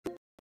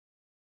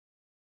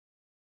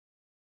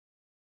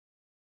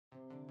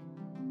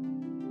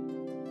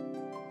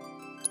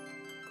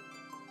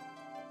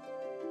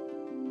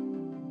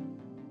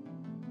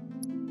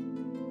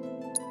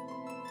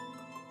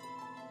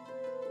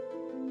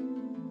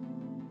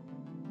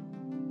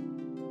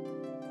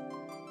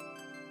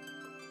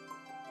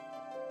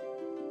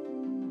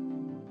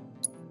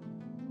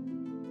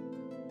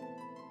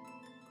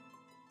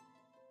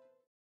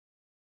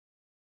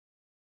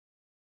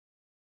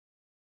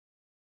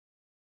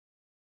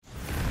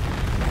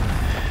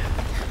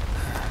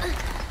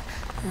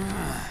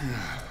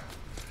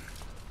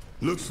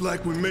Looks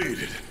like we made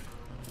it.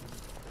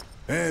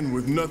 And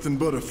with nothing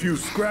but a few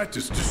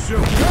scratches to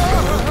show.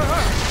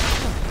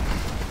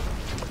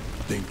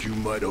 Think you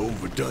might have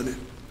overdone it?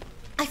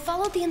 I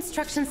followed the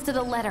instructions to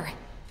the letter.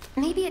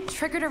 Maybe it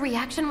triggered a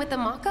reaction with the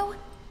Mako?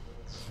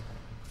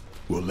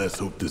 Well, let's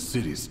hope the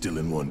city's still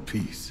in one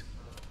piece.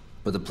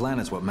 But the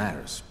planet's what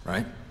matters,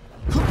 right?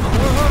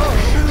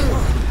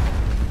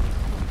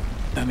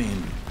 I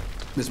mean,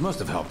 this must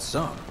have helped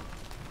some.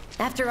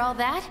 After all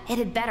that, it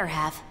had better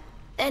have.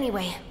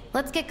 Anyway,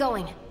 let's get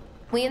going.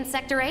 We in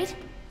Sector 8?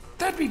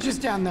 That'd be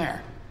just down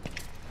there.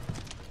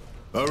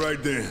 All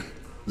right then.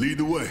 Lead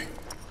the way.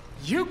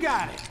 You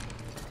got it.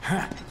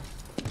 Huh.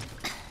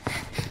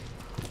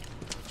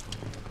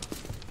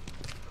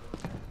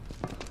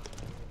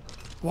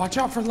 Watch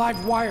out for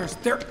live wires.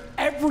 They're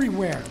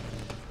everywhere.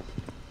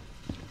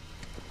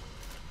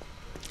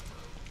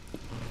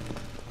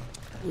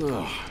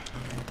 Ugh.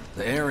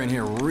 The air in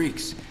here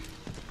reeks.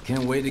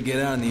 Can't wait to get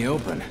out in the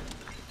open.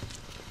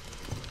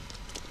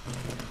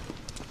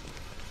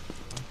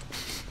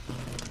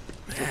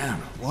 Man,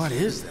 what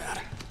is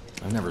that?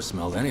 I've never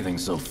smelled anything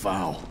so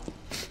foul.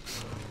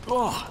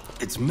 Oh,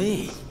 it's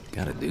me.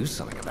 Gotta do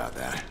something about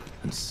that.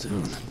 And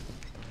soon.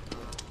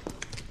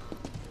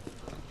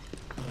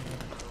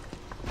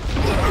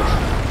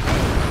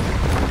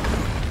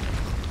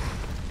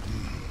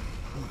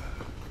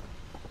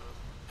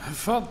 I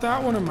felt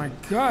that one in my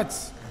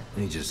guts.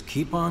 They just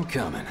keep on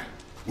coming.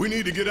 We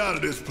need to get out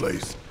of this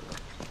place.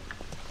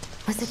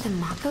 Was it the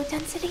Mako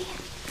density?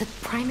 The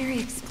primary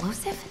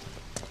explosive?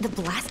 The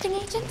blasting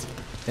agent?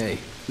 Hey,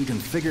 we can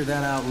figure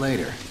that out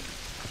later.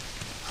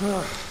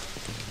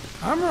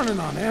 I'm running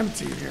on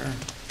empty here.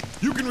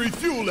 You can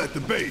refuel at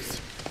the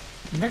base.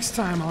 Next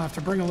time I'll have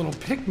to bring a little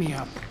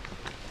pick-me-up.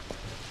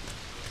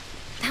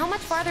 How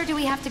much farther do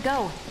we have to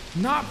go?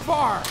 Not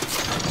far.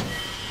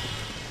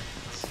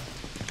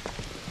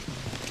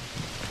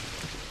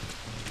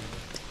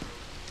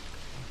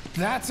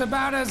 That's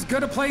about as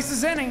good a place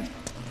as any.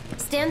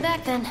 Stand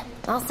back then.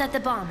 I'll set the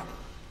bomb.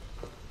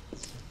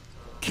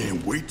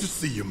 Can't wait to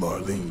see you,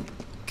 Marlene.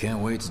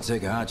 Can't wait to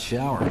take a hot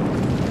shower.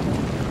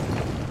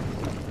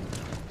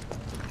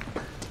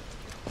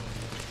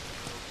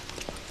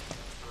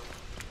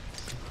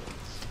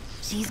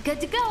 She's good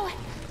to go.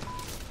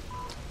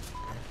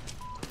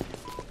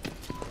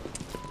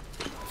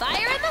 Fire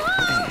in the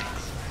hole!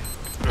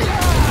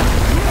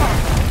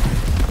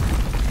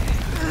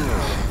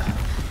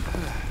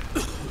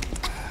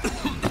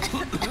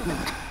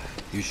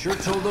 You sure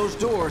told those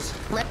doors.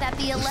 Let that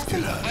be a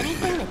lesson to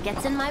anything that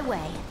gets in my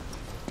way.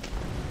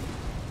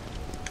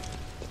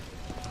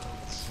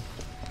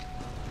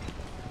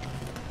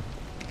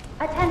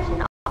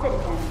 Attention all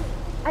citizens.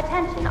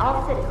 Attention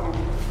all citizens.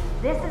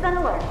 This is an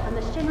alert from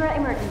the Shinra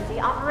Emergency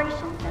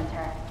Operations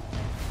Center.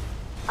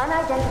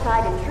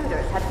 Unidentified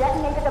intruders have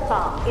detonated a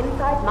bomb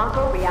inside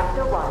Mako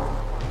Reactor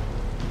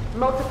 1.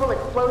 Multiple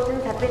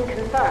explosions have been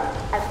confirmed,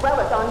 as well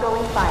as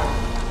ongoing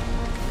fire.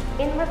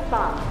 In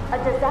response, a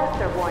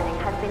disaster warning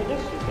has been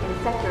issued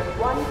in Sectors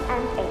 1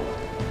 and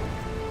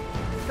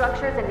 8.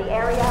 Structures in the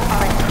area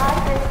are at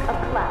high risk of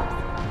collapse,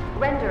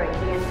 rendering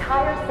the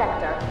entire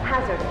sector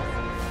hazardous.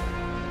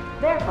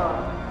 Therefore,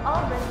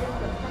 all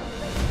residents of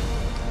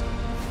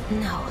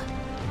No.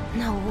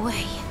 No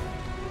way.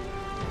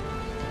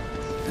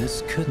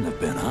 This couldn't have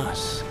been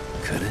us,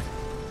 could it?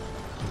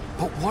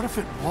 But what if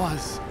it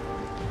was?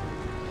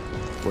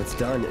 What's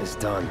done is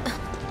done.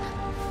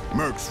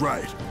 Merc's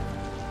right.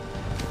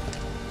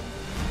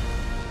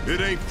 It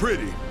ain't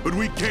pretty, but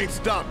we can't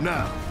stop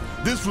now.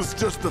 This was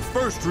just the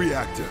first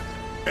reactor,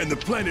 and the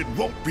planet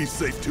won't be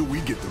safe till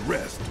we get the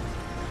rest.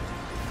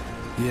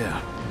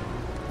 Yeah.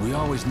 We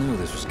always knew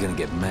this was gonna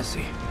get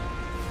messy.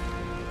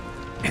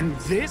 And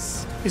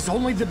this is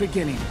only the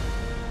beginning.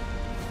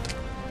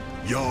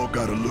 Y'all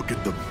gotta look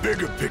at the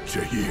bigger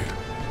picture here.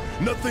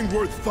 Nothing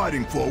worth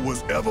fighting for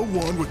was ever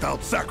won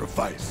without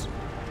sacrifice.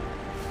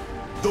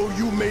 Though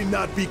you may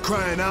not be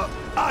crying out,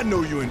 I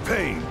know you're in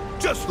pain,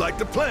 just like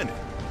the planet.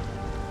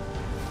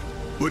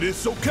 But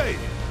it's okay,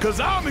 'cause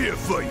I'm here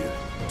for you,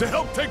 to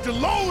help take the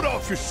load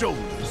off your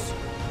shoulders.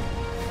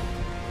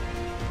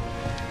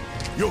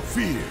 Your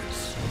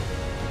fears,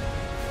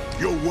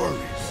 your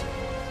worries,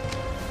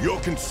 your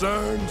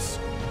concerns,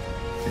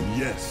 and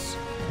yes,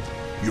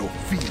 your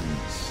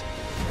feelings.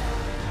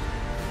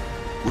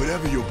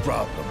 Whatever your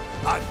problem,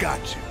 I got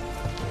you.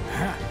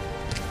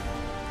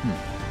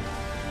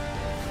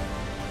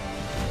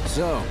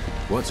 So,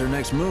 what's our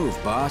next move,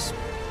 boss?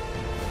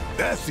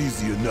 That's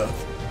easy enough.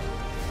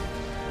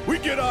 We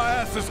get our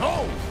asses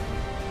home!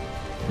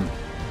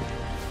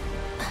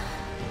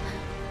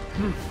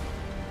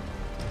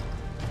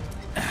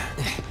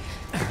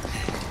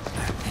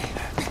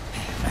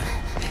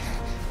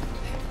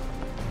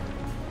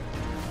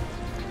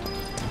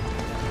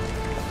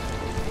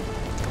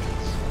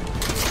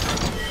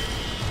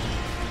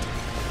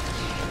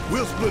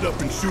 We'll split up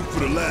and shoot for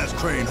the last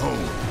crane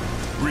home.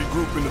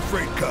 Regroup in the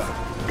freight car.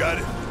 Got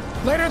it?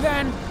 Later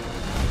then.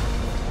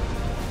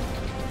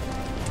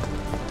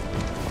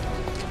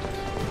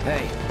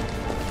 Hey,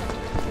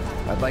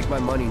 I'd like my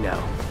money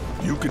now.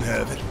 You can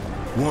have it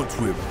once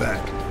we're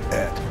back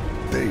at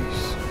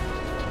base.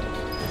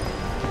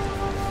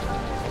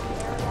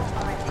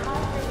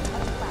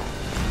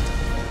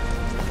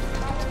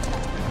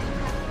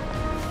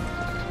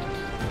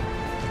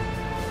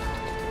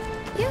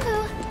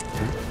 Yoo-hoo!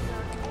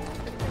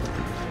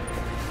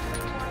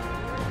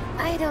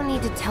 I don't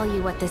need to tell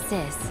you what this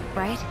is,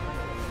 right?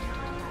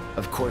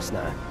 Of course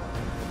not.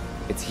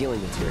 It's healing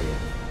material.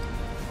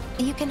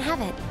 You can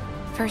have it,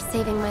 for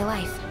saving my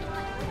life.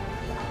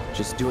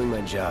 Just doing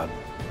my job.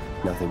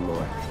 Nothing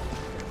more.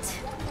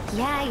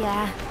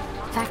 Yeah.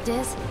 Fact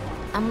is,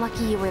 I'm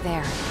lucky you were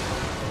there.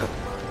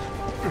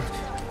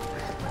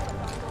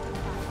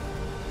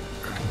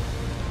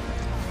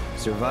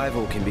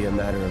 Survival can be a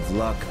matter of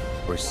luck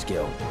or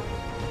skill.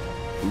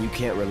 And you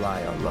can't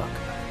rely on luck.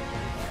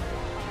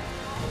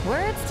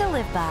 Words to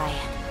live by.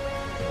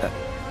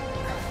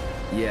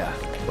 Yeah,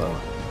 well,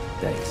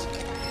 thanks.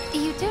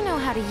 You do know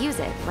how to use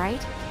it,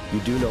 right?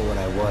 You do know what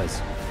I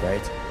was,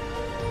 right?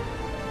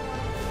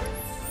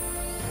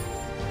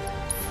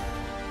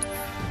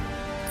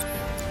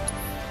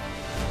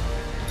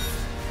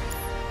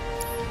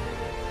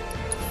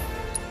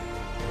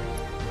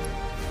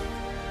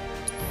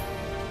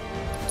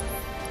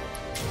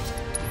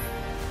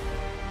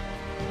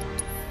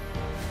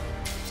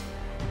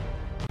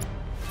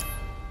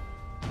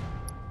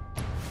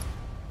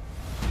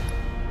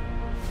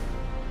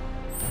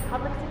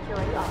 Public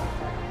security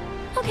officer.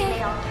 Okay,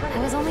 I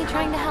was only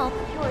trying to help.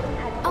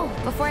 Oh,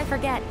 before I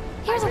forget,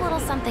 here's a little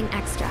something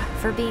extra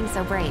for being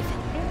so brave.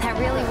 That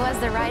really was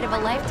the ride of a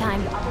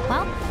lifetime.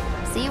 Well,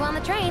 see you on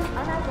the train.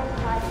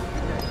 Unidentified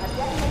intruders have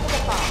detonated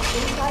a bomb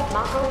inside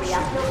Mako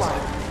Reactor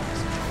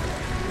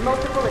 1.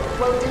 Multiple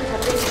explosions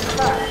have been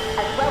confirmed,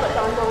 as well as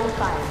ongoing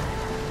fire.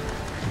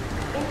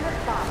 Interest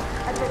bomb,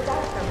 a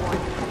disaster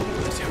warning has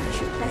been issued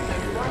to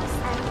sectors 1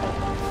 and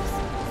 8.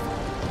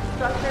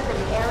 Structures in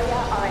the area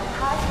are at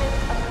high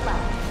risk of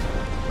collapse,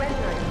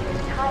 rendering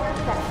the entire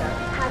sector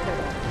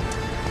hazardous.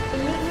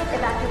 Immediate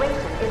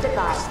evacuation is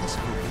advised.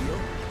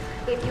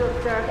 If you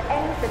observe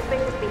any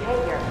suspicious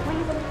behavior,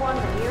 please inform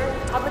the nearest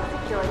public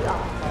security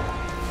officer.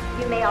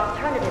 You may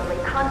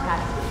alternatively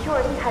contact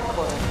security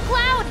headquarters.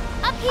 Cloud!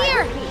 Up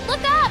here!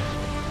 Look up!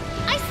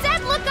 I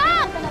said look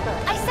up!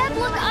 I said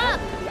look up!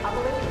 The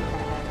operations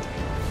center.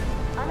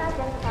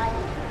 Unidentified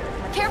intruders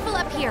have Careful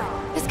up here.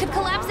 This could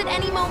collapse at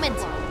any moment.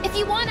 If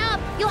you want up,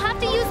 you'll have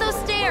to use those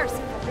stairs.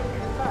 been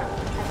confirmed,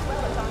 as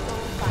well as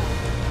ongoing fire.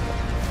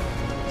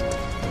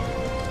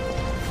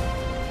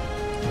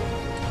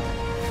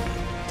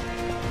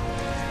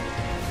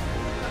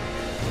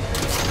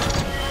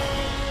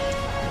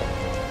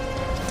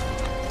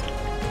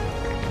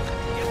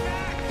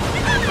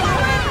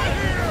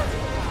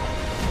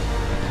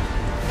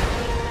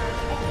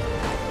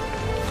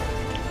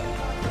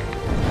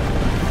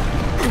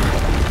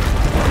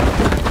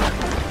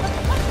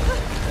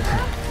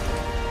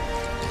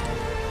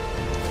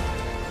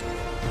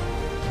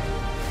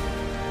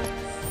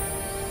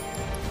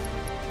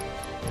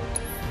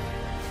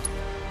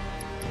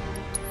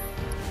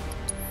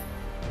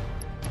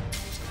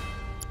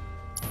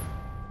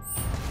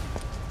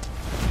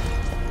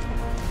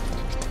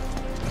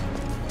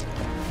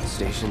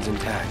 Station's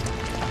intact.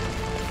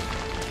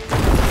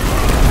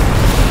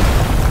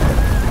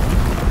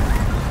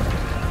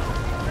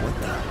 What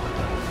the?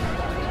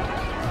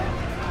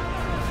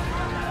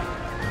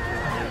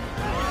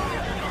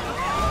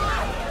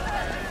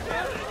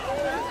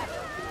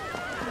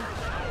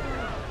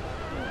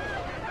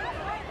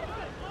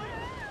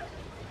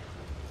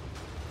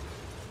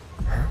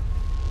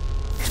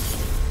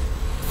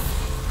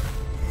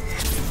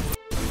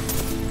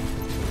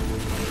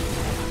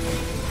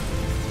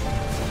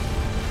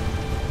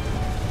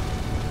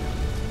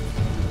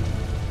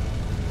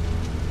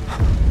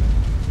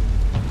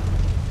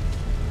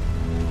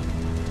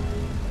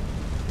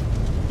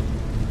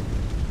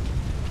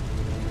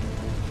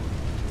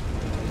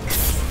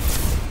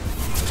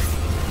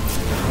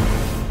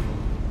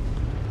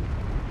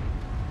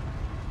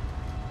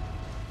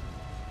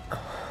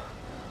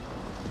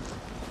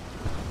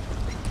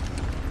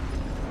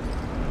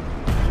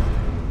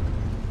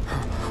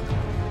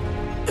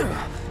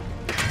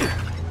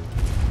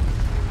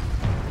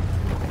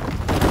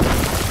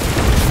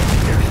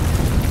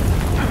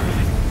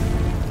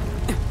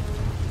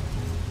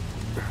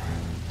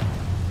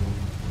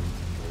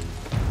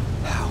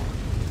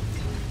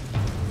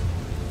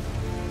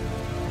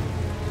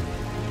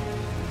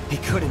 He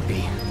couldn't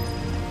be.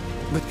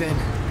 But then...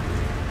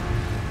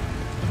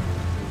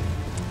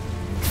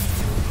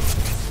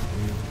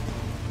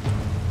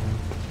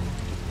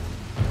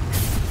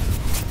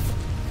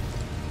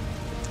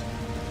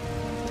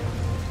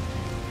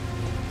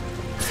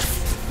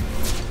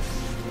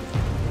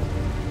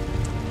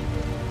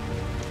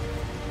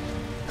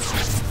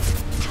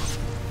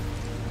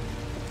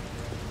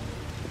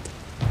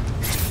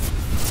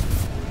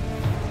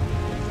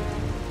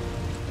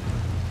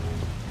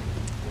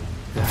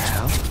 the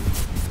hell?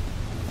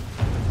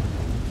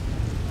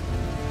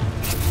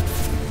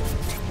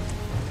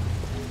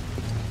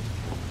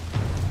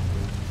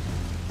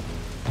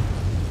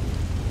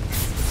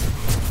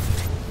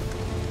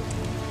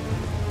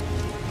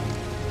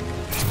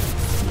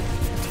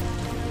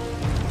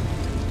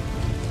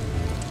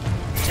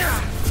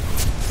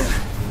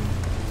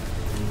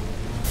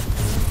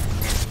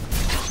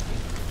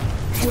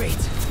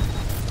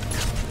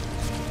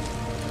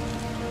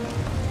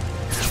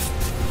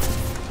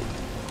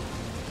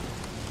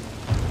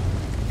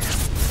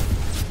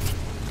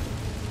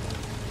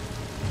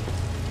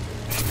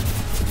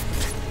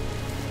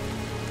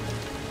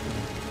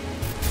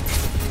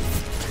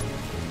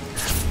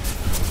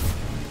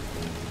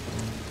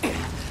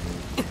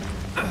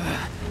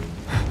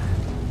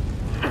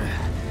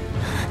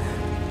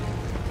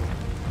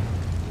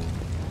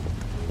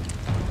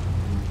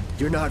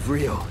 You're not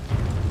real.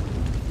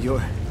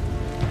 You're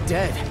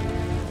dead.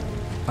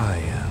 I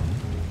am.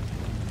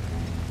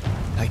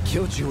 I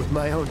killed you with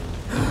my own...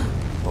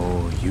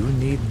 Oh, you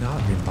need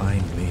not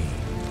remind me.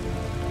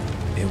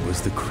 It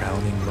was the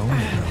crowning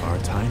moment of our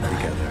time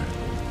together.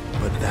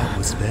 But that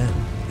was then,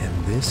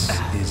 and this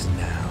is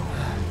now.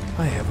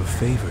 I have a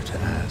favor to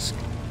ask.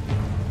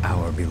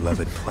 Our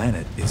beloved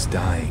planet is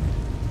dying.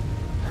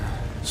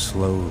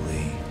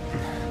 Slowly,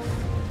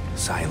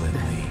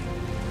 silently,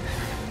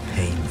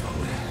 painfully.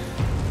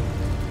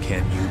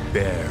 Can you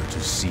bear to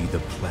see the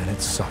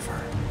planet suffer?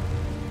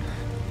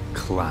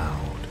 Cloud.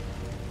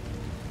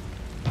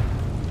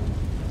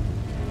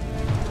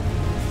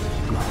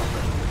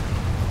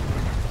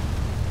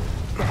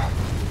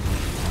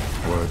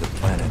 Were the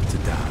planet to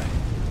die,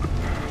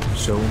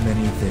 so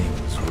many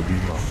things would be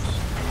lost.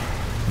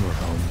 Your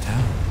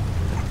hometown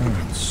that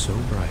burned so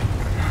bright.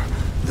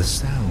 The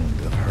sound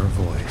of her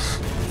voice,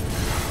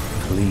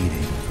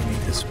 pleading for me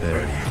to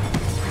spare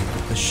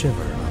you. The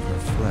shiver of her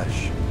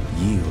flesh,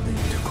 yielding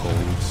to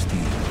cold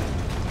steel.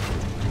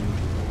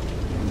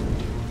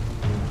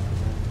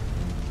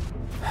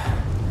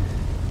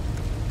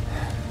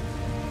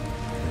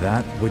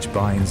 That which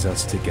binds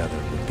us together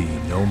would be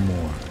no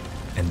more,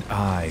 and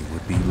I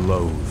would be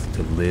loath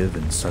to live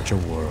in such a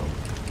world,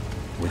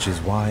 which is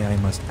why I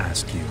must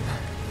ask you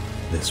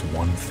this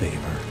one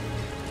favor.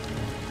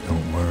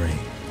 Don't worry,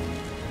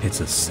 it's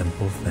a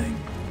simple thing.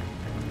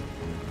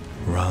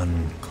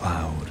 Run,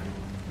 Cloud.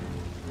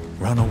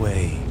 Run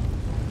away.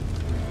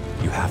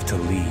 You have to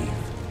leave.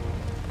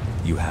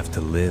 You have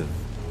to live.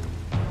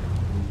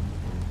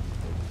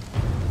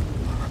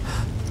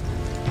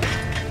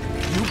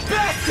 You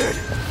bastard!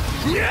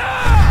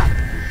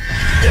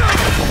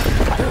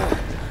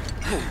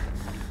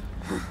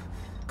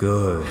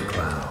 Good,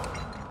 Cloud.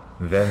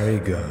 Very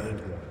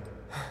good.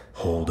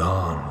 Hold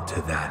on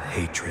to that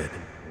hatred.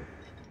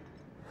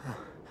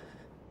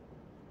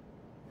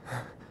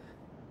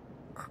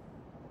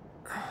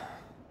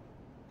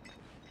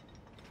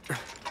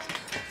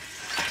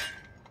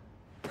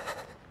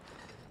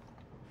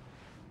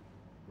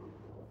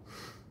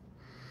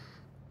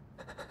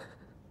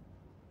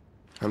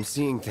 I'm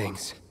seeing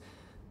things.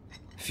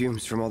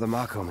 Fumes from all the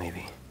Mako,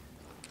 maybe.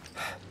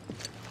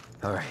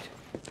 All right.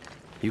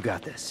 You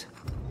got this.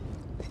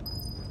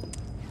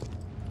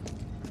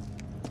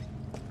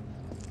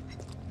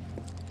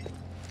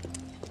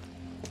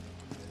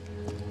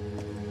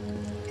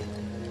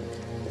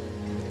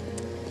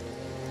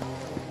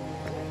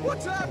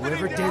 What's happening?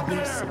 Whoever did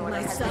this...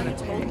 My son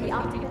told me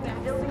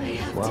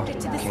Well, to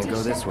the can't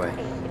go this way.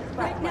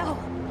 right now.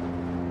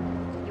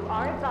 You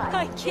are advised.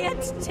 I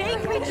can't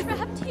take me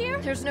trapped here.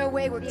 There's no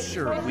way we're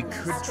Sure, we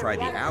could try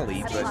the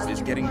alley, but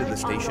is getting to the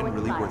station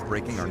really worth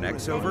breaking our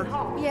necks over?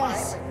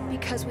 Yes,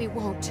 because we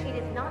won't.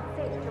 It is not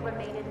safe to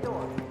remain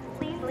indoors.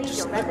 Please leave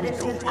your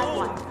residences at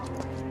once.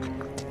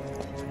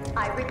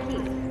 I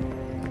repeat.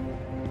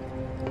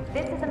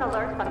 This is an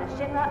alert from the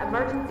Shinra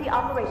Emergency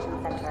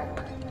Operations Center.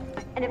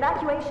 An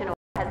evacuation order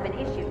has been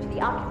issued to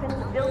the occupants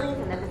of buildings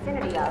in the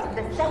vicinity of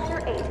the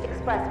Sector 8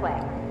 Expressway.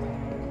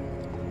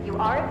 You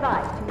are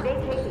advised to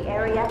vacate the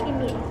area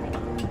immediately.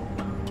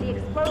 The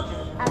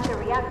explosions at the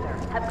reactor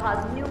have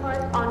caused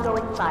numerous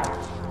ongoing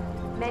fires.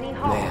 Many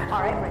homes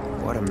are at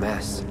risk. What a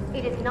mess.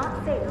 It is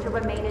not safe to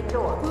remain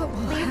indoors.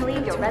 Please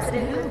leave your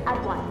residences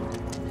at once.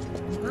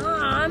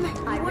 Mom,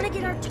 I want to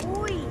get our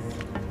toys.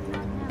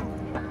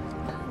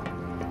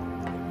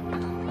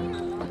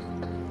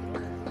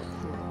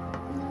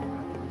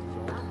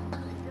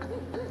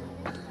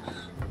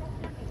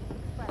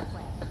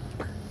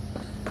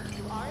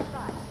 You are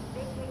advised to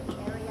vacate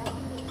the area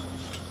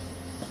immediately.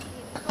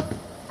 The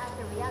explosions at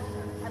the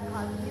reactor have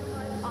caused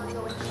numerous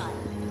ongoing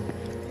fires.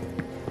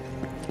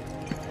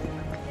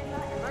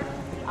 Shinra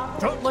Emergency Operations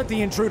Don't let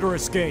the intruder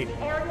escape.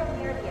 area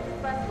near the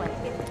expressway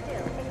is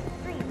still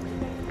extremely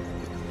dangerous.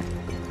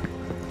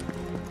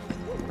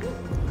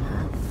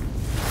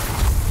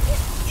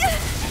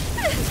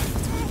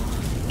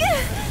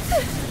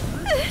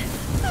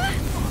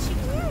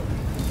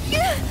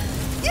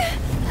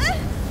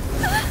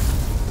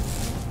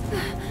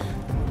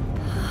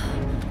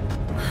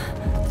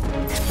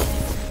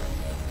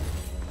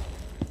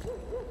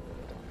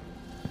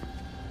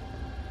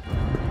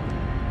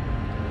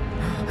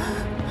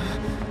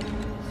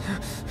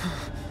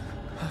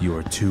 You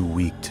are too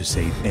weak to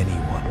save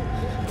anyone.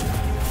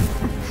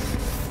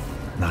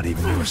 Not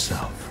even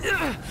yourself.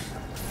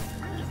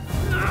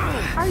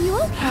 Are you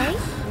okay?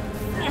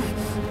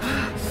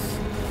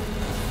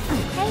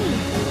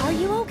 Hey, are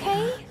you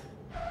okay?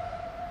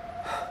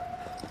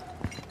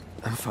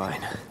 I'm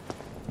fine.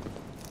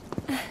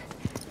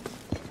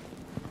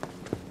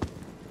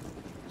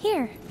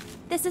 Here,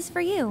 this is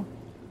for you.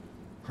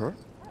 Huh?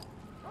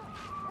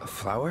 A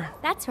flower?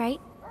 That's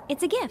right.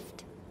 It's a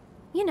gift.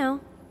 You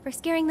know, for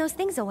scaring those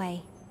things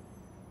away.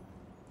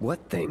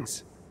 What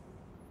things?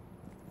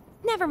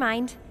 Never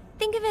mind.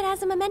 Think of it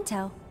as a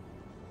memento.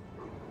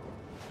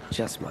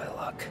 Just my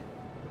luck.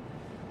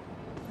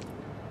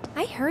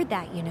 I heard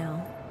that, you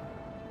know.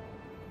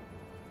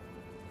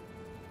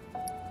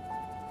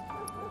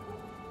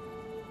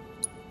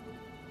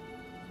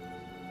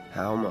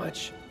 How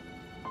much?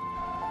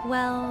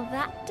 Well,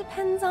 that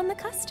depends on the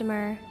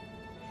customer.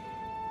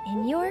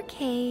 In your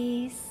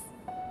case...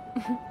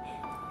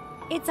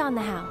 it's on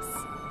the house.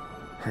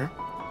 Huh?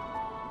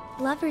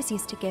 Lovers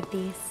used to give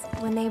these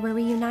when they were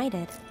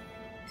reunited.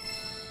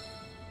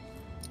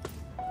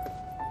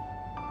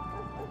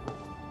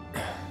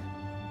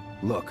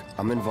 Look,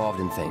 I'm involved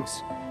in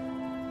things.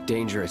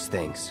 Dangerous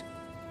things.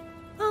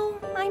 Oh,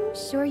 I'm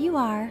sure you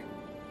are.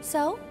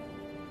 So?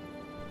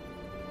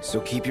 So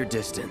keep your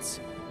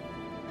distance.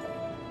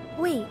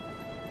 Wait,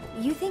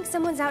 you think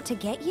someone's out to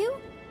get you?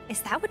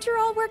 Is that what you're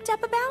all worked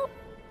up about?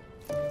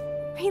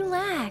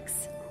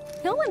 Relax.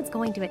 No one's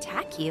going to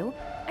attack you.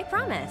 I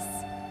promise.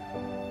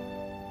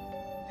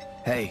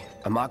 Hey,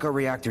 a Mako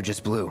reactor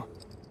just blew.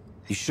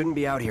 You shouldn't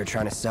be out here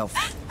trying to self...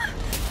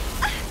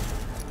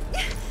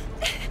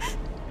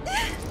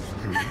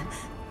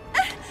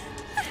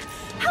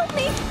 Help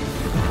me!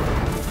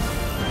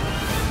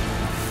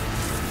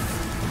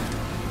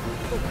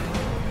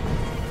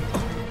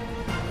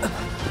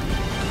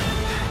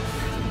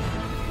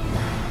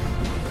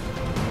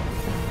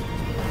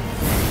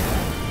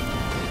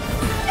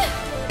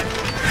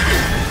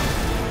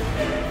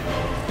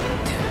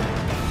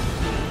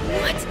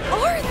 What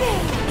are they?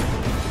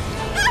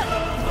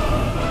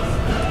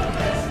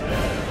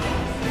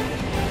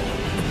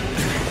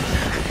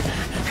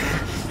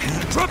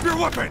 Drop your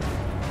weapon!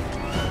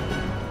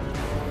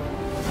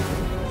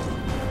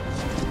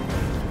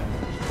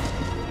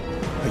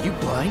 Are you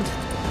blind?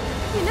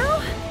 You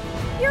know,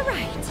 you're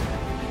right.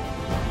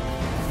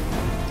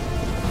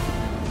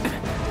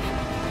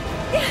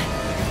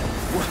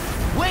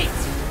 Wait!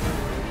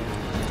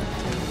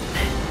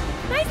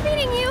 Nice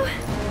meeting you.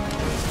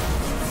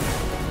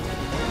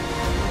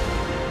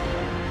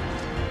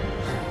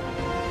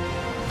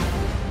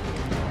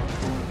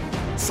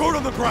 Sword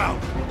on the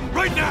ground!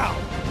 Right now!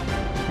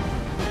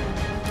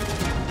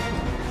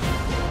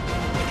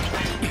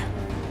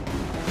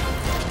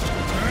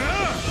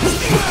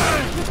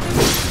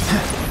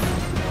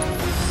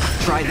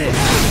 Try this.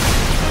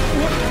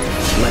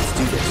 Let's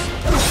do this.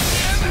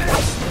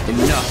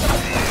 Enough.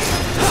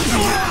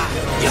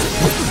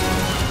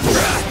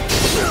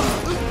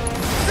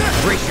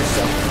 Brace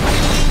yourself.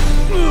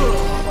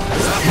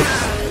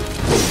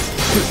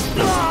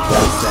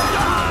 That's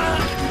that.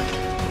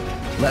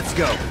 Let's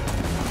go.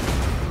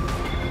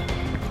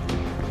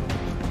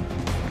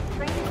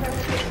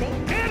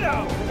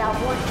 Without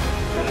warning.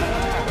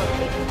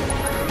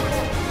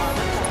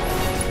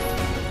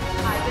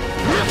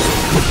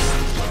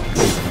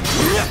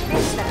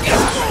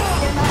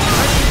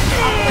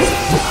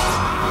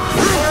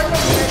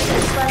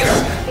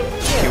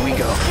 Here we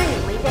go.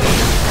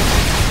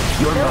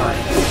 You're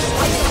mine.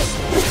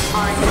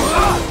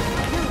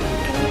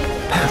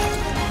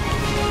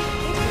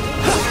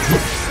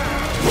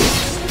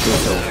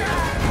 It's over.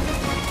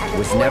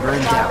 Was never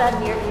in doubt.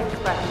 Near the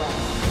expressway.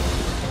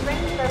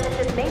 Train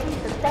services may be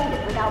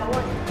suspended without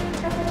warning.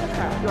 Should this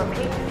occur, your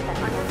patience and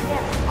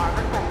understanding are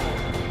requested.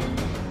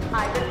 I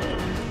repeat.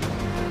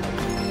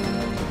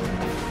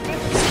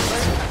 This is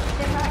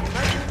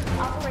emergency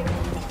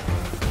operations center.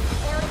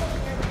 Area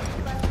near the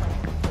expressway.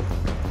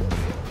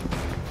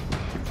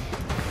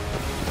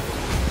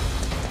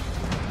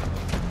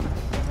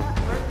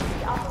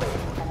 Emergency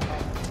operations center.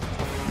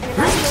 An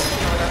evacuation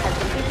order has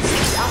been issued to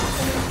the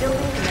occupants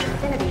buildings in the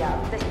vicinity of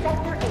the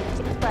Sector 8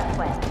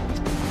 expressway.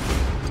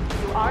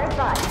 You are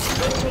advised to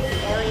vacate the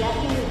area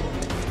immediately.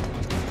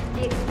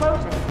 The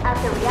explosion at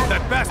the reactor...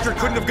 That bastard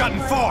couldn't have gotten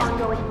far!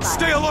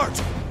 Stay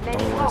alert!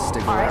 Don't want to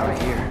stick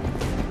around here.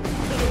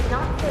 It is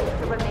not safe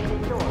to remain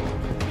indoors.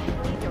 Please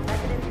leave your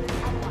residences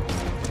at once.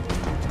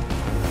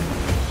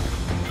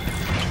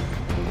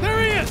 There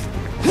he is!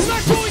 He's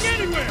not going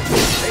anywhere!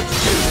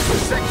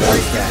 Sector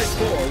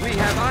 8-4, we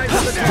have eyes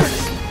on the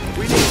target.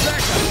 We need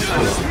backup.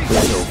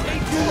 It's over.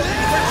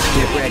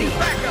 Get ready.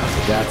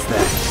 That's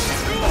that.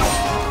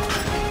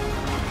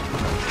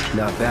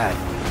 Not bad.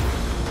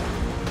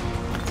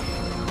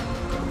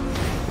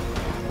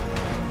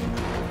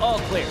 All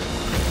clear.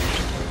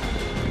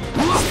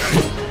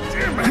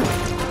 Damn it!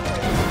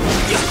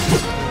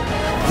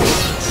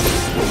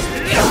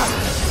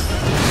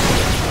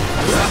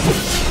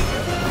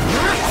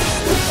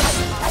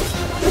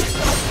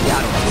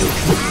 That'll do.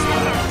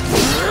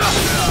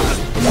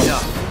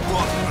 Enough.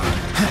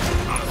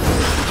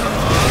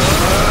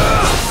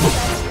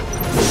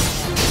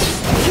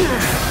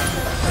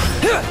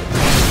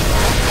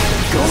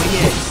 Going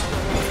in.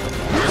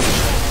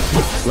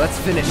 Let's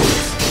finish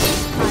this.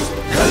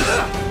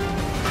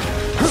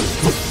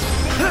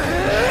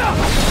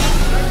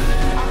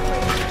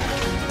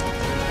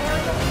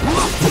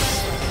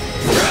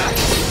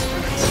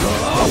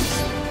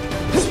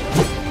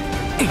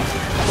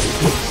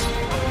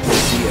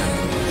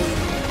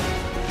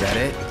 That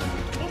it?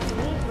 If you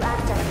need to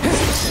access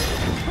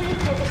please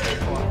visit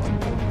Newport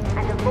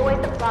and avoid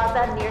the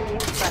plaza near the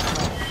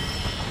expressway.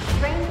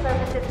 Train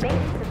services may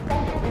be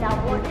suspended without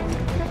warning.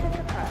 Should this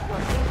occur,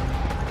 your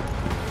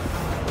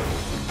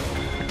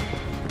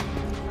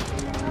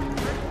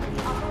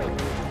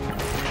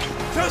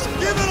Just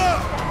give it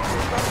up!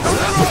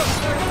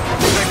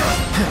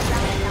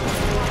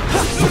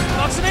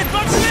 Box him in!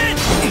 Box him in!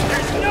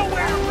 There's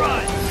nowhere to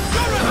run!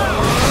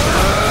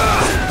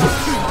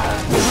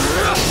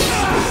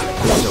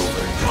 It's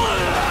over.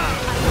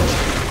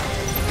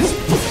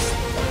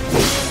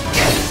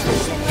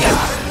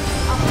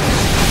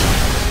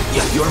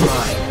 You're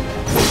mine.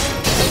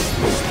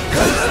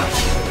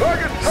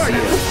 Target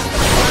sighted!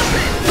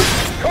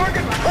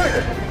 Target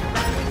sighted!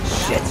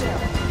 Shit.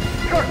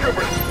 Shock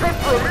troopers, prep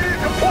for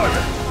immediate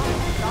deployment!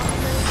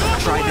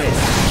 Try this.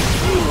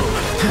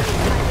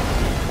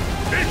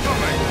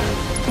 Incoming!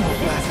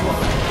 Last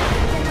one.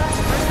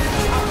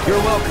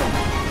 You're welcome.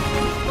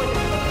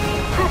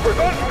 Troopers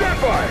on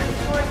standby!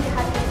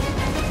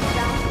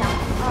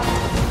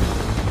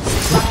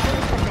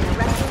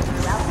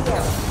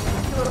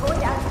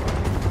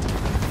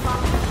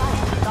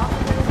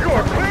 You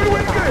are clear to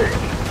engage!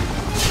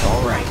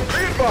 All right.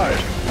 Be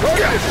advised,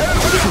 target is head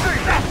for the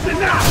station! That's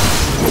enough!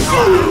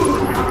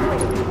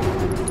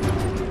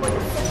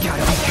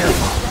 Gotta be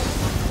careful.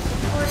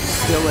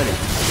 Still in it.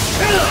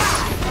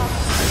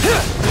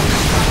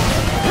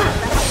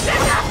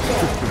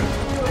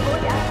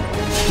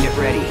 Get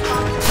ready.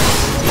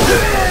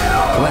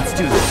 Let's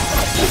do this.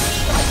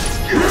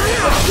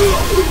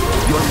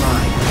 You're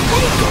mine.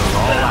 Going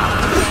all out.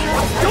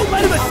 Don't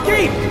let him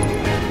escape!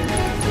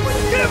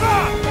 Give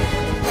up!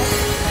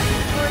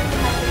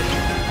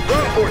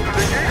 Ground forces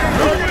engaging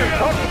target in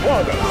Cotton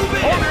Plaza.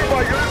 All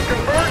nearby units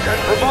converge and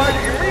provide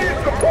immediate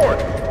support.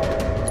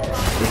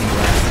 Any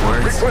last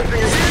words? Requesting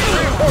immediate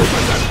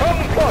reinforcements at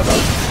Cotton Plaza.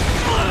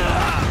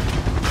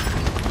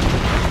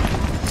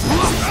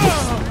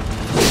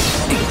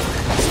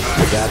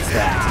 That's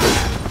that.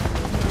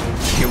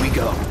 Here we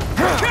go.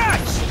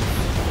 Catch!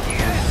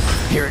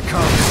 Here it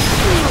comes.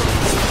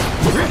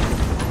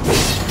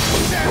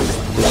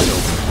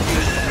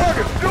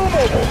 Target still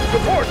mobile.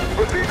 Support.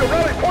 Proceed to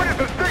rally point at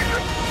the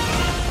station.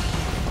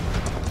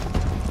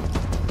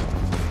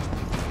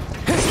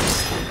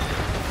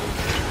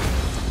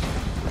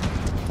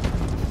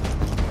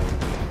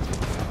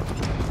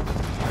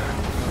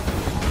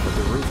 But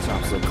the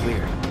rooftops look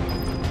clear.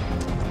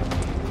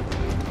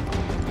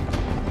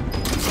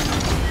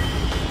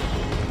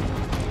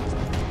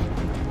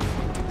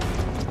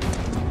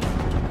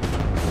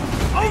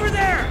 Over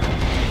there!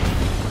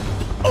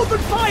 Open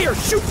fire!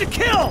 Shoot to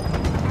kill!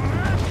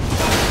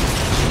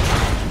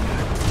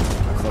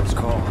 Close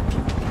call.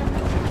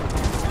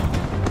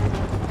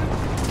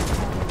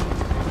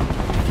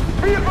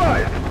 Be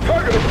advised.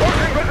 Target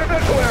approaching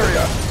residential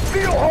area.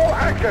 Seal all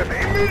access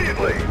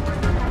immediately.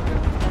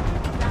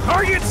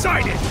 Target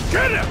sighted!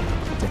 Get him!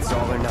 It's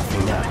all or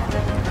nothing now.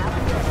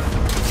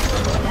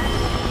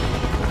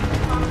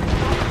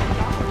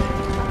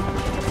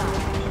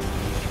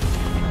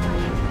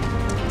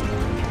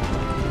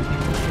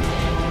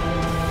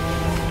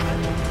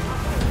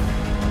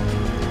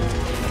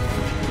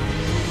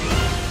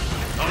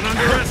 Don't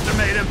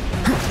underestimate him!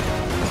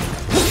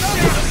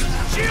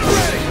 Shield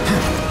ready!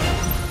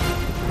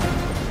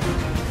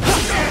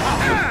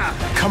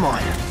 Come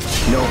on.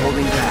 No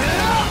holding back.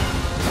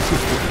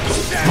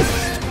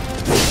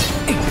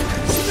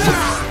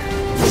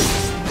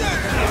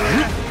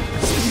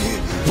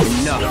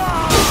 Enough.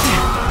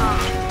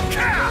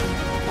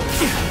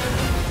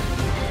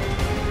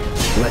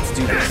 Let's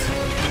do this.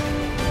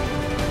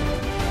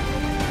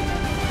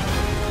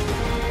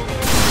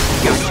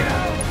 Gotcha.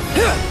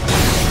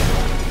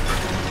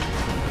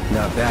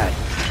 Not bad.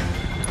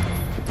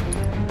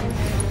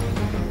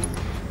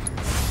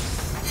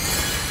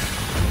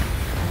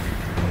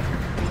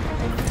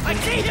 I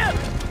see him!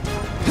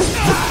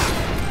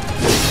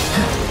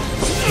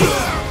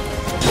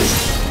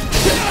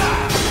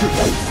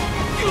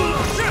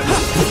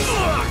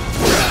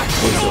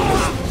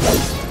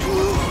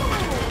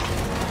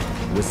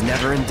 Was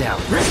never in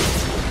doubt.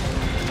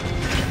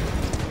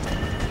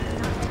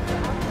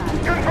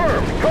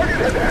 Confirmed. Target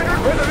has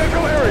entered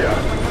residential area.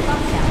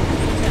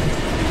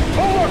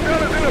 Full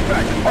lockdown is in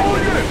effect. All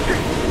units keep...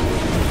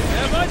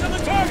 Have eyes on the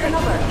target!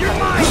 You're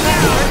mine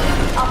now!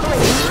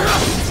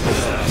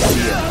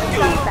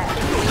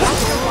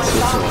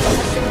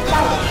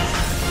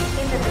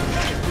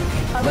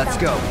 Let's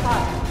go.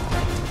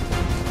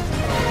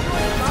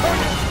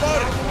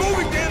 Spotted.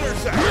 Moving to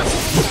intercept.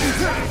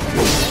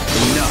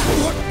 Enough.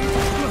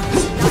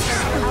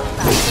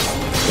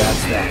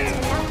 That's that.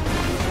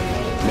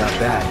 Not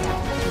bad.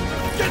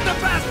 Get the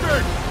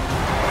bastard!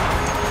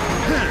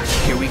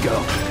 Here we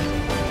go.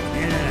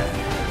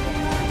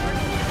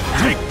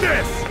 Take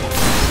this!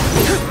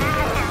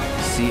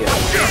 See ya.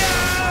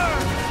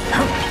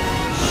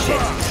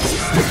 Shit.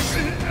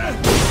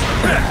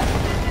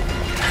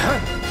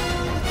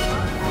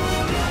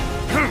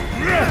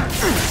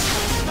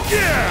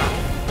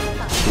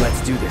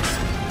 Let's do this.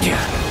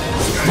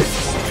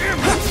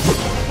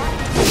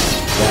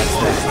 That's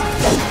that.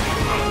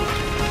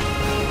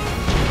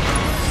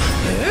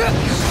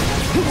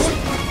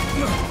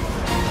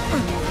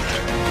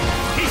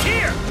 He's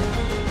here!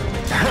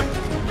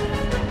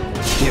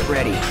 Get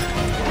ready.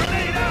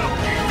 Grenade out!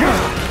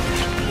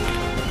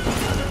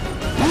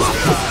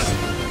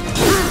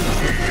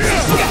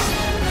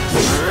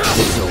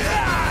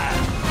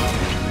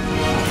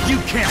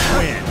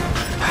 Win.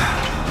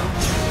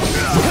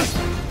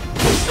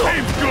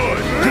 Aim's good.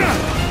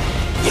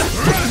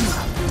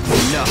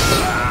 No.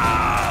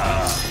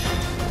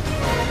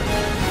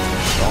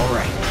 All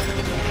right.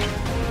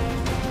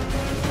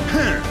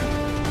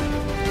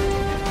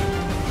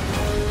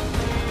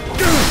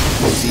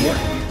 See ya.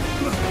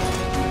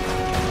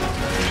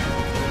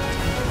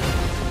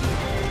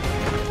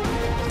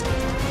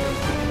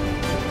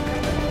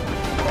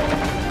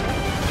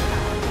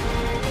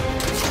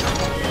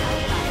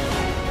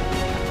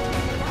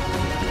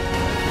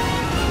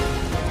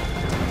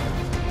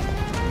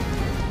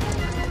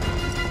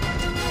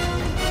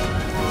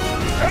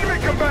 Enemy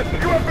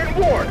combatants, you have been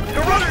warned.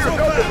 Surrender yourself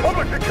to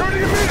public security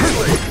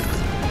immediately.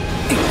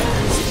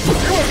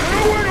 You have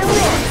nowhere to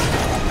run.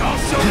 I'll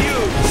show you.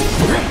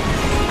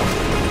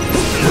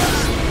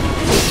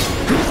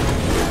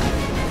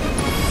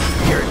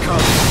 Here it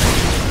comes.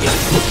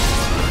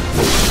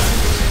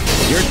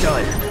 You're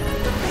done.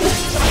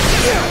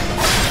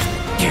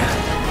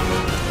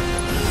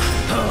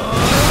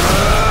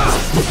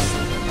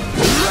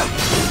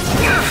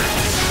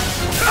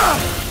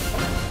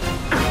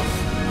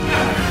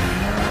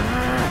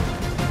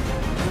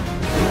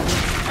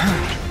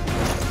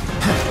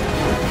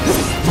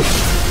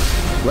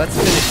 Let's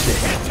finish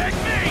this. Take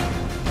me.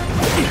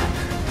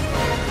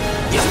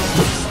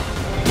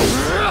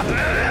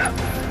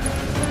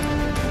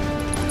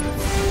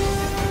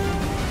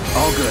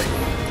 All good.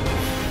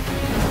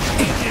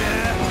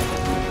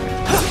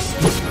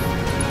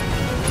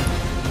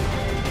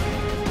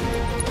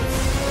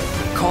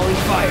 Calling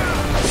fire.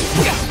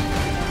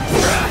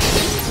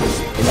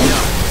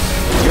 Enough.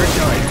 You're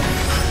done.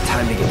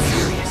 Time to get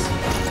serious.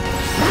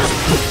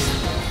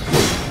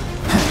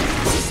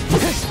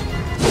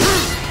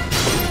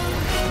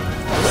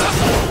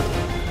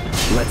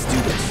 Let's do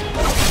this.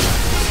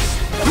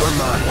 You're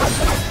mine.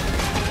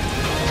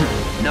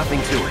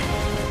 Nothing to it.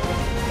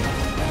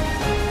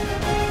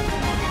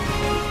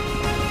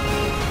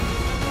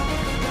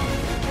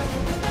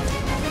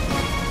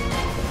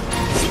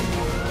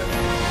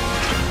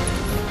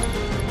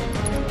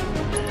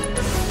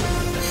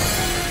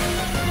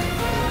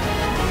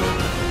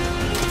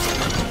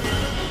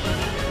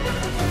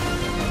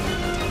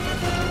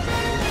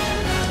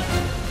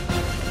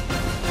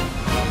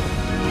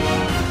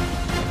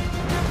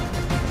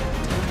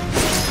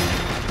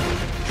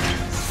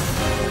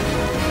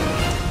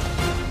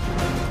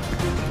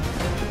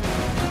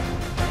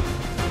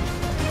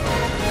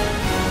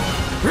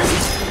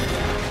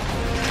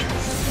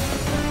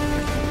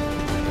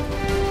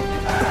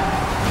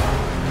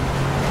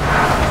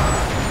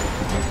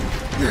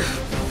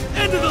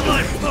 End of the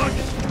life, punk!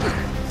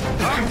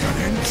 I'm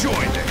gonna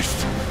enjoy this.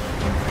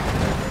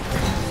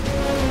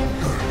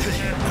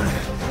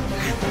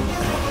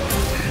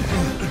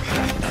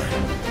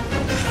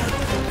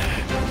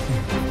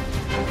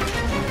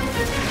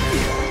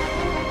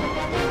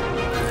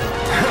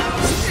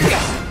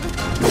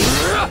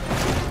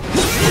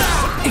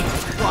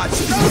 Watch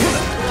it.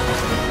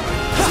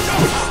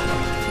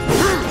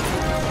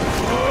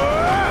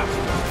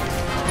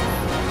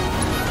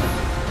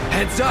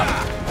 Heads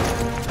up!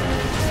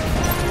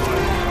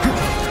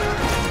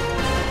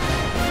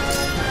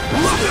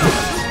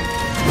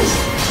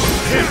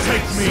 Can't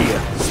take me.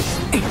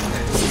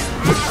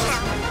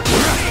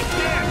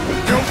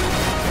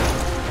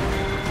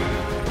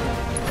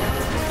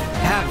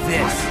 Have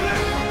this.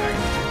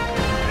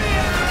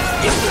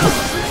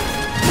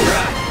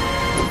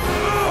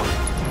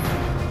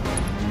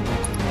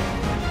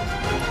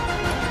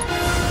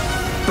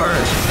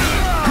 Burn.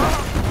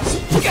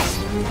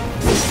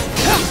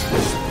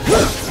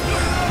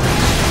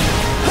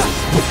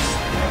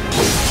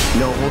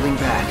 No holding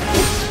back.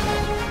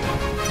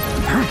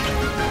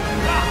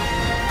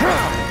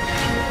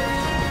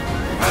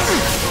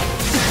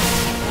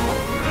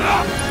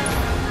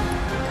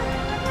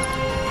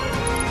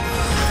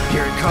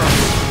 Here it comes.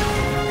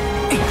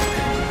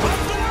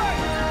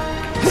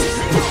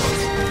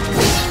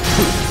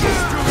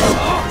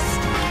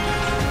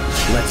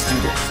 Let's do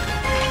this.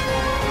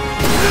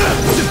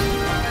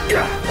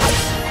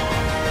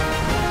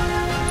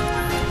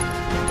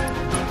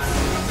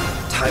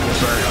 Time to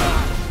burn.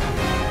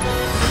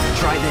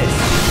 Try this.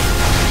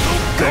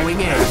 Going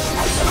in.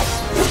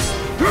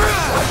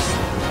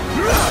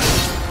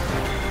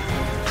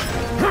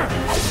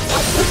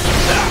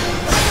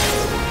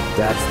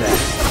 That's that.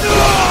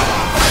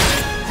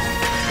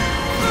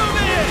 Move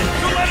in!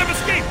 Don't let him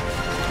escape!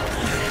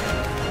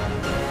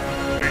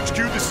 HQ,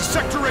 this is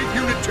Sector 8,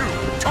 Unit 2.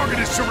 Target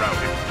is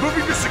surrounded.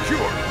 Moving to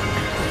secure.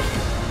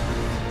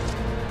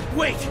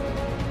 Wait!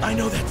 I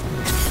know that...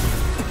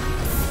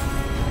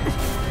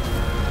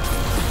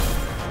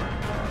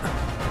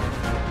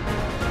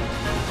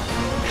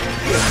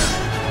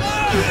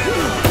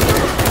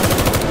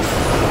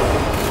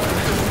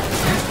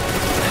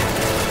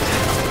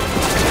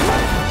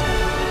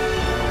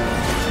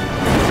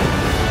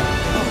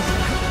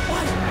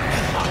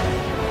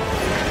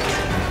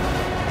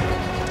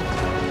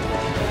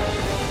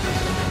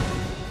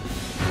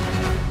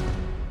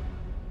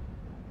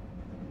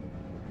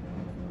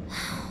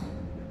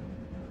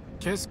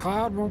 Guess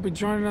Cloud won't be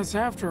joining us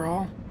after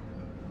all.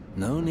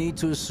 No need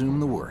to assume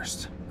the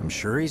worst. I'm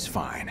sure he's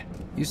fine.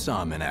 You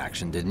saw him in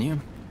action, didn't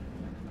you?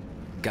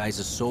 Guy's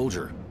a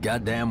soldier.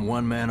 Goddamn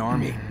one-man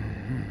army.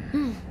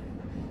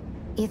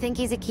 You think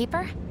he's a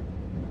keeper?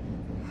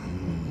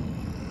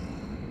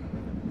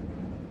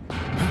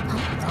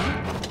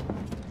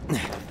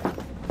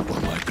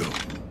 Where might go?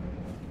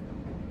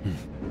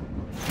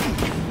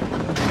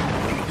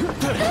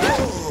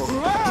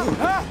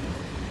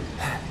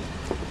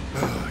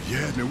 You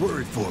had me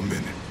worried for a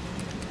minute.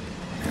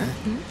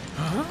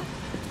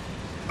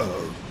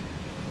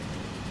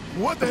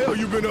 What the hell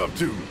you been up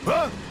to,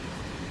 huh?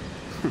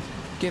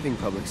 Giving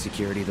public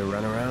security the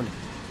runaround.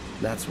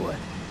 That's what.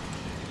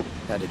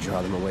 Had to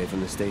draw them away from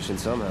the station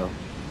somehow.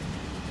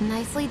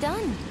 Nicely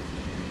done.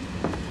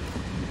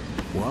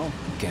 Well,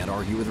 can't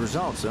argue with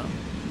results, huh?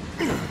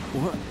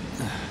 What?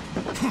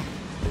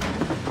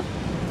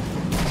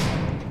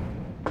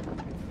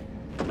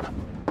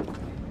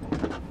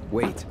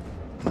 Wait.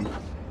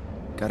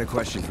 Got a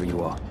question for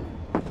you all.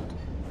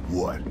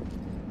 What?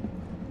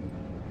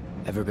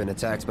 Ever been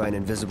attacked by an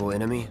invisible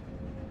enemy?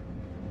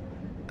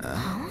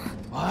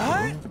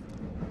 What?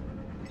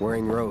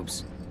 Wearing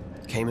robes.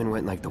 Came and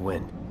went like the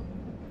wind.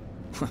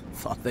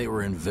 Thought they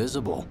were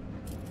invisible.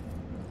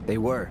 They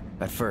were,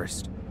 at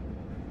first.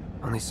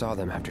 Only saw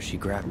them after she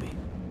grabbed me.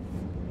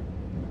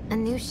 A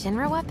new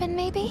Shinra weapon,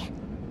 maybe?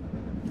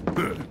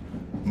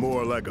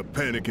 More like a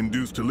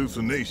panic-induced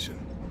hallucination.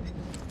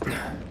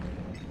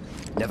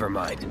 Never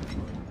mind.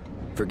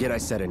 Forget I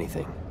said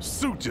anything.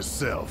 Suit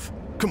yourself.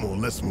 Come on,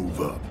 let's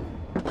move up.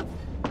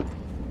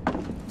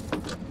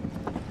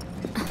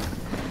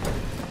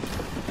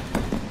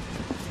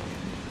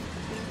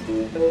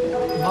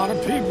 A lot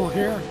of people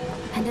here.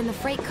 And in the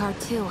freight car,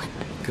 too.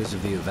 Because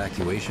of the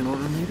evacuation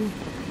order, maybe?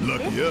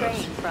 Lucky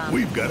us.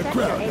 We've got a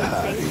crowd to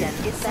hide in.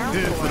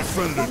 Head for the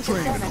front of the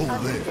train and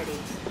hold there.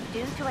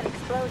 Due to an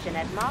explosion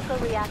at Mako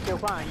Reactor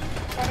 1,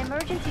 an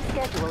emergency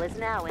schedule is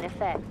now in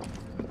effect.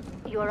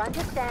 Your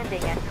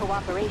understanding and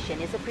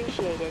cooperation is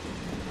appreciated.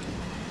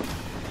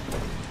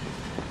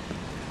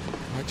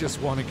 I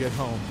just want to get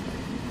home.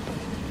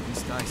 At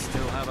least I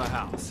still have a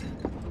house.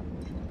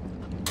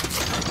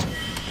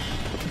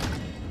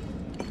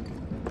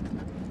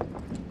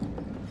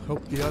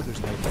 Hope the others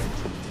make it.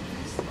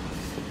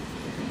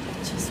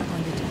 Just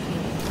wanted to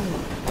feel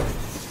cool.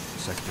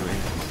 Sector 8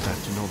 is back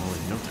to normal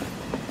in no time.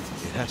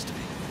 It has to be.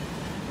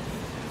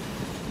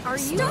 Are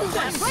you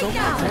right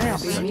now?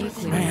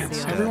 Man,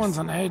 everyone's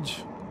on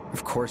edge.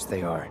 Of course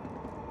they are.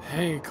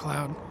 Hey,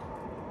 Cloud.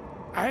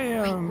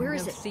 Where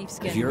is it?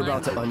 If you're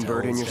about to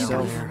unburden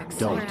yourself,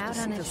 don't. We're out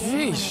on a date when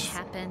it Yeesh.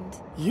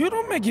 happened. You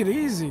don't make it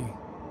easy.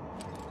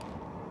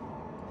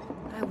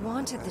 I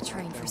wanted the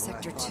train for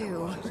Sector 2.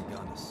 Gone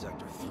to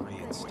Sector 3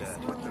 instead.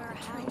 Do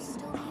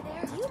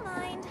you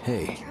mind?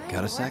 Hey,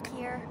 got a sec?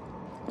 Here.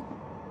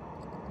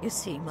 You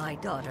see, my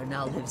daughter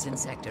now lives in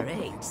Sector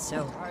 8,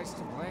 so...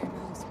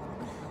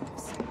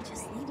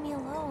 Just leave me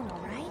alone,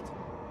 all right?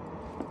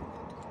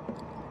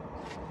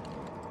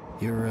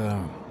 You're,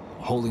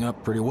 holding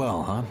up pretty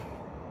well, huh?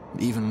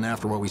 Even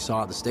after what we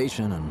saw at the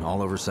station and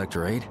all over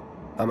Sector 8?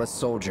 I'm a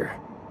soldier.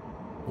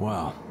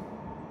 Wow.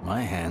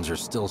 My hands are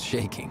still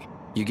shaking.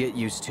 You get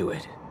used to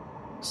it.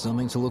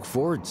 Something to look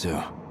forward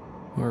to.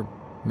 Or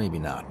maybe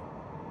not.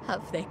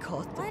 Have they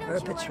caught the Why don't you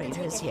want to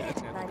perpetrators take a yet?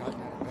 hit, buddy?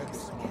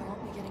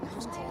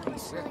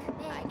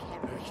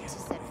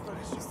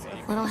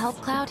 Little help,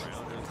 Cloud?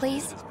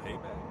 Please?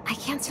 I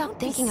can't stop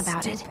thinking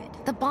about it.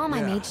 The bomb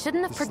I made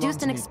shouldn't have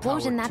produced an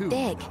explosion that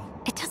big.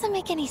 It doesn't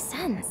make any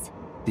sense.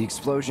 The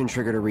explosion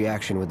triggered a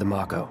reaction with the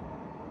Mako.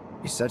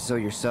 You said so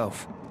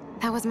yourself.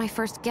 That was my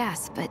first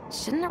guess, but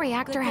shouldn't a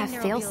reactor have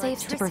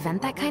fail-safes to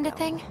prevent that kind of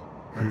thing?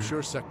 I'm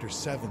sure Sector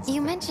 7's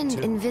You mentioned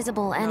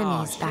invisible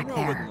enemies back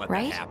there,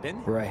 right?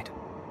 Right.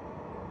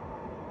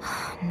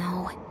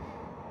 No.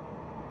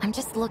 I'm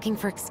just looking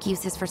for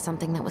excuses for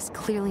something that was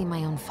clearly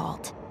my own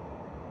fault.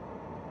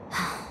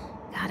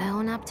 Gotta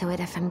own up to it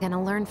if I'm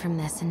gonna learn from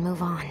this and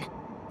move on.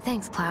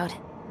 Thanks, Cloud.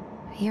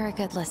 You're a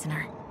good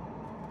listener.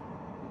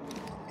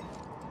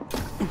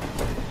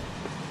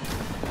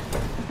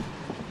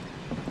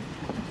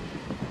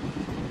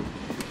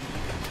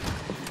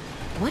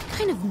 What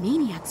kind of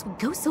maniacs would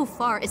go so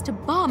far as to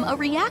bomb a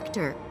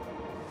reactor?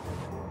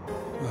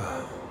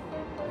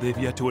 They've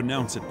yet to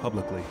announce it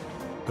publicly,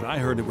 but I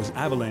heard it was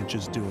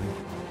Avalanche's doing.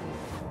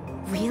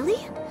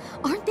 Really?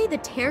 Aren't they the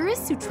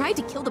terrorists who tried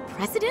to kill the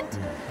president?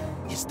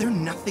 Is there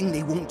nothing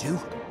they won't do?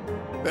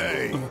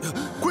 Hey,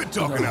 quit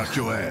talking out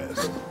your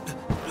ass.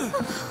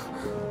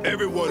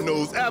 Everyone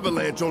knows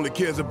Avalanche only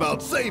cares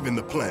about saving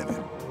the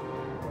planet.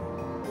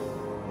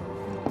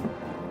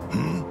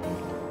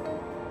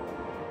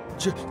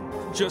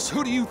 Just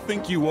who do you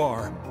think you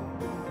are?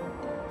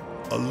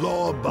 A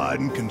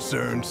law-abiding,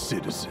 concerned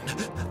citizen.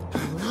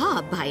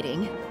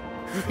 Law-abiding?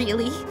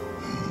 Really?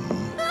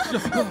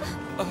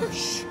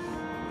 Shh.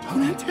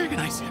 Don't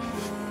antagonize him.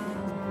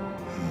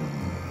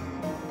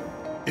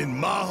 In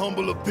my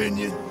humble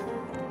opinion,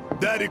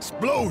 that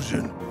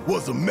explosion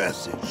was a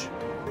message.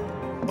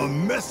 A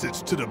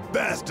message to the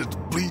bastards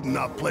bleeding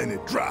our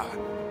planet dry.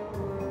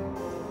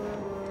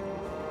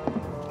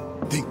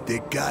 Think they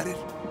got it?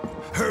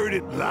 Heard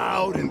it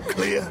loud and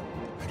clear?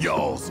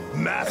 Y'all's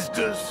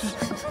masters?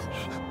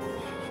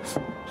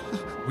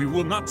 We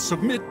will not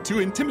submit to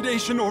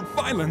intimidation or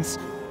violence,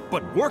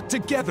 but work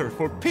together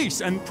for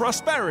peace and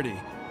prosperity.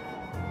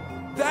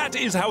 That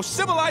is how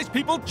civilized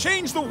people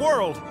change the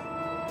world!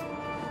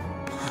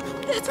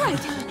 That's right!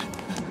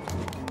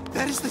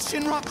 That is the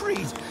Shinra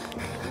Creed!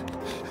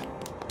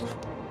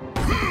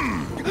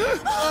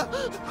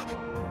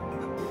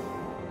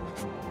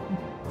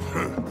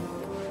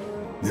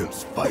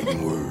 Them's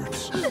fighting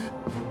words.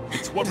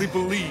 It's what we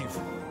believe.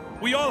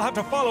 We all have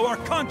to follow our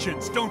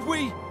conscience, don't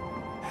we?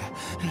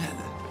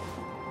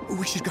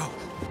 We should go.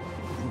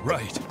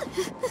 Right.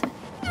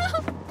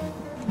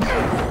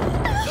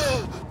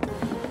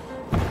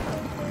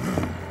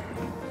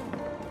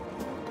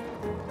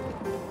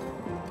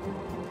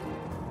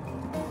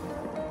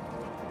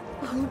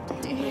 Oh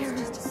dear.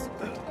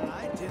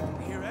 I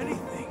didn't hear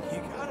anything.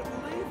 You gotta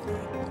believe me.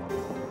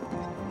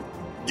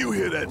 You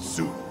hear that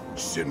suit?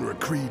 Shinra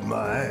Creed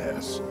my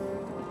ass.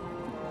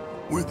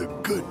 We're the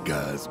good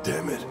guys,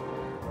 damn it.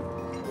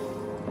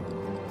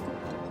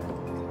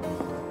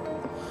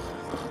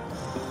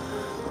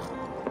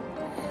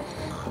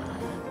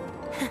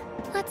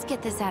 Let's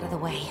get this out of the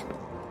way.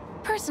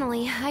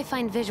 Personally, I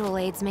find visual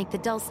aids make the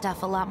dull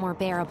stuff a lot more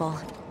bearable.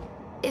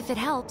 If it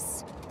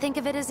helps, think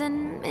of it as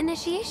an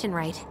initiation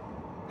rite.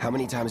 How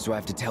many times do I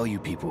have to tell you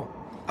people?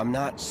 I'm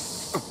not...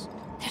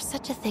 There's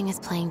such a thing as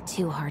playing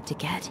too hard to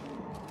get.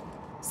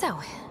 So,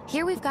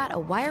 here we've got a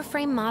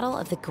wireframe model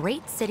of the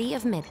great city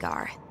of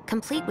Midgar,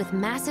 complete with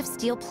massive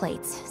steel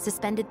plates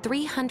suspended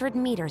 300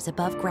 meters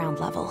above ground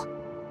level.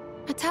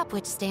 Atop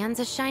which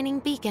stands a shining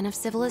beacon of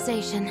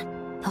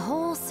civilization. The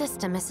whole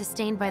system is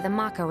sustained by the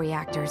Mako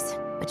reactors,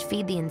 which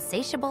feed the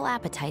insatiable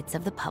appetites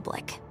of the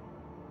public.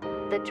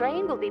 The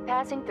train will be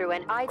passing through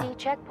an ID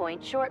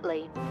checkpoint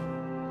shortly.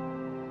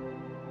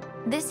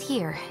 This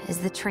here is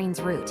the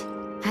train's route.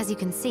 As you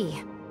can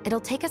see, it'll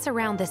take us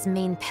around this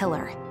main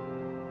pillar.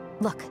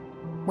 Look,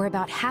 we're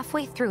about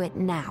halfway through it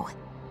now.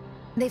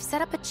 They've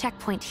set up a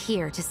checkpoint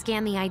here to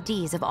scan the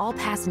IDs of all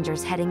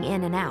passengers heading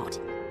in and out.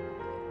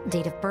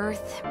 Date of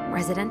birth,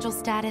 residential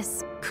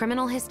status,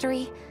 criminal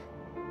history,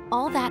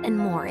 all that and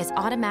more is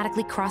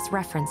automatically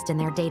cross-referenced in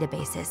their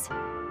databases.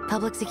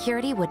 Public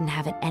security wouldn't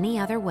have it any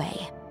other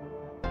way.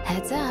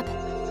 Heads up.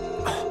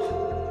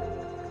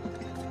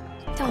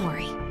 Don't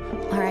worry,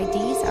 our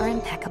IDs are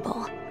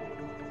impeccable.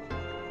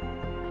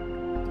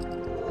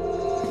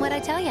 What'd I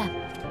tell ya?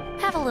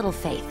 Have a little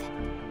faith.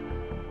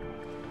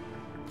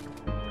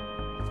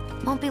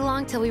 Won't be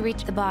long till we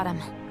reach the bottom.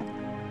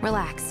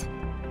 Relax.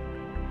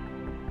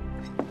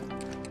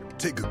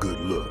 Take a good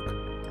look.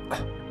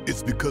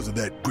 It's because of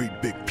that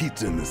great big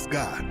pizza in the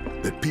sky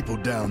that people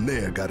down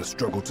there gotta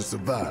struggle to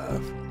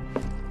survive.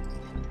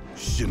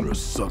 Shinra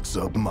sucks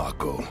up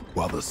Mako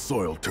while the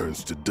soil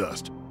turns to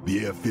dust,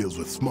 the air fills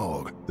with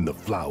smog, and the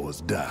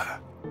flowers die.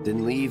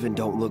 Then leave and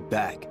don't look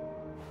back.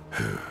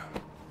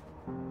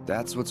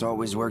 That's what's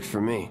always worked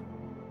for me.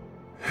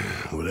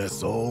 Well,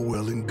 that's all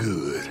well and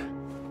good.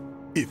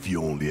 If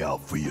you're only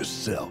out for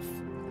yourself.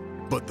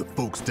 But the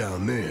folks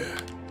down there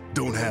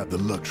don't have the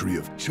luxury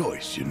of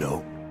choice, you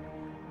know?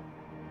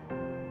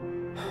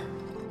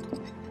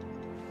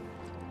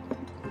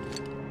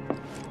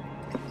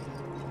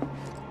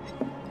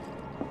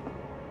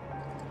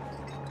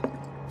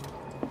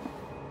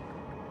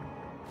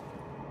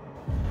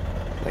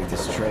 Like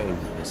this train,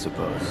 I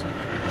suppose.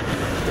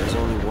 There's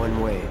only one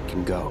way it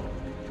can go.